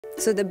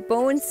So the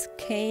bones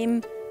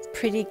came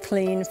pretty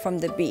clean from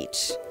the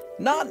beach.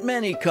 Not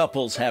many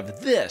couples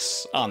have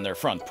this on their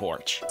front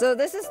porch. So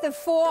this is the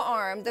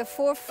forearm, the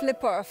fore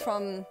flipper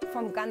from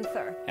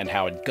Gunther. And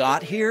how it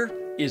got here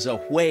is a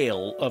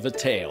whale of a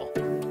tale.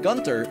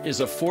 Gunther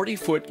is a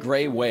 40-foot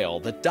gray whale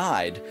that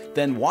died,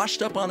 then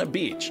washed up on a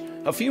beach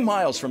a few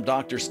miles from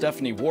Dr.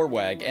 Stefanie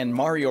Worwag and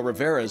Mario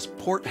Rivera's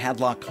Port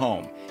Hadlock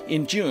home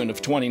in June of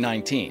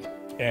 2019.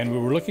 And we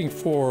were looking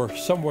for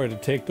somewhere to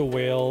take the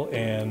whale,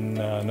 and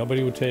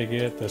nobody would take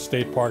it. The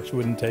state parks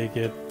wouldn't take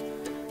it.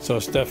 So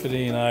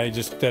Stefanie and I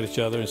just looked at each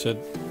other and said,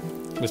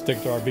 let's take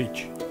it to our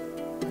beach.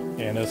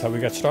 And that's how we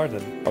got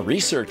started. A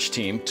research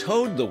team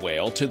towed the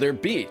whale to their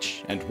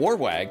beach, and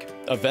Worwag,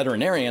 a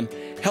veterinarian,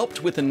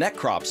 helped with the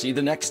necropsy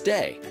the next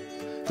day.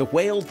 The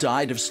whale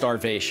died of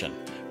starvation,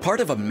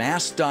 part of a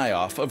mass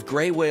die-off of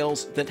gray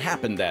whales that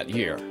happened that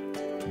year.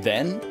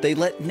 Then they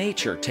let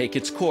nature take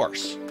its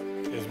course.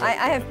 I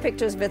have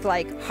pictures with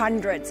like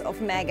hundreds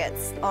of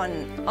maggots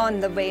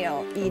on the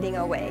whale eating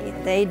away.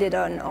 They did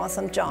an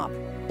awesome job.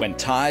 When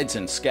tides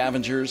and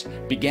scavengers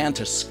began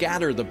to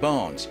scatter the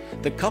bones,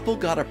 the couple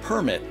got a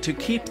permit to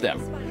keep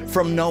them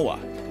from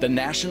NOAA, the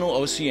National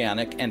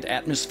Oceanic and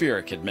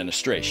Atmospheric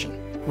Administration.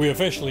 We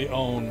officially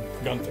own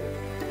Gunther.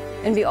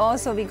 And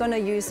we're going to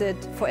use it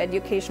for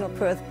educational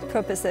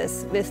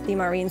purposes with the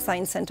Marine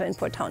Science Center in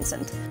Port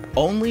Townsend.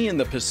 Only in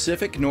the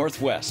Pacific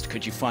Northwest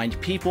could you find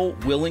people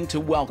willing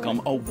to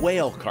welcome a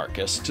whale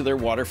carcass to their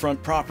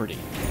waterfront property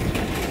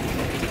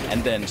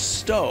and then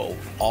stow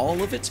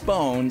all of its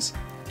bones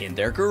in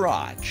their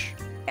garage.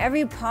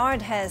 Every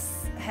part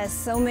has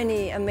so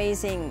many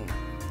amazing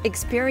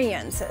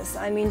experiences.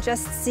 I mean,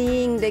 just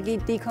seeing the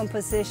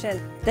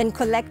decomposition, then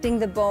collecting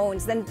the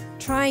bones, then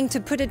trying to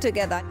put it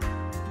together.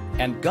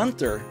 And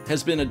Gunther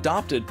has been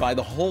adopted by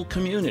the whole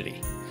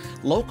community.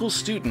 Local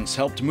students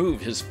helped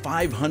move his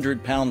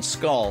 500-pound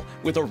skull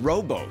with a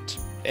rowboat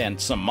and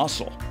some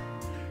muscle.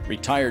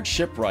 Retired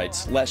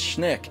shipwrights Les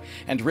Schnick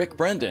and Rick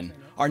Brendan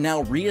are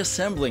now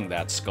reassembling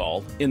that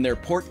skull in their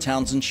Port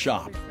Townsend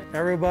shop.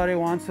 Everybody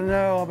wants to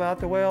know about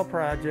the whale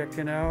project,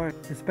 you know.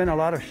 It's been a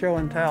lot of show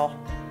and tell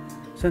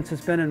since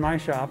it's been in my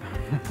shop.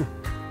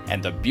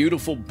 And the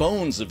beautiful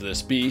bones of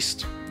this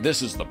beast,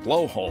 this is the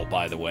blowhole,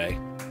 by the way,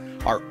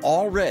 are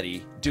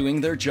already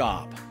doing their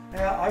job.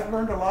 Yeah, I've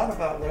learned a lot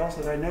about whales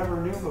that I never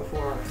knew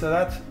before. So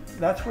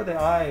that's where the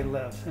eye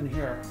lives, in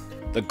here.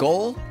 The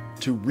goal?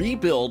 To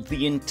rebuild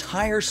the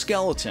entire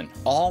skeleton,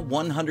 all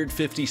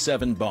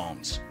 157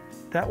 bones.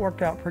 That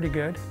worked out pretty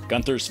good.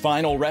 Gunther's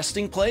final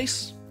resting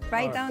place?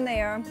 Right down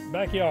there.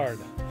 Backyard.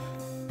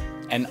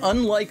 An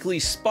unlikely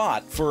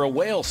spot for a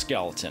whale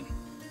skeleton,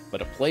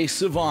 but a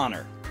place of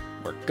honor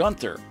where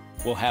Gunther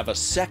will have a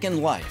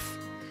second life,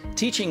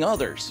 teaching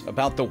others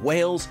about the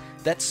whales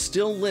that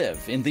still live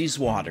in these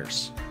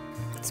waters.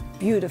 It's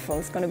beautiful.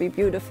 It's going to be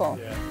beautiful.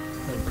 Yeah,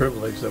 a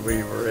privilege that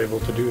we were able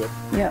to do it.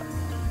 Yeah.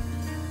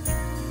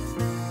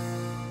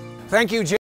 Thank you, Jim.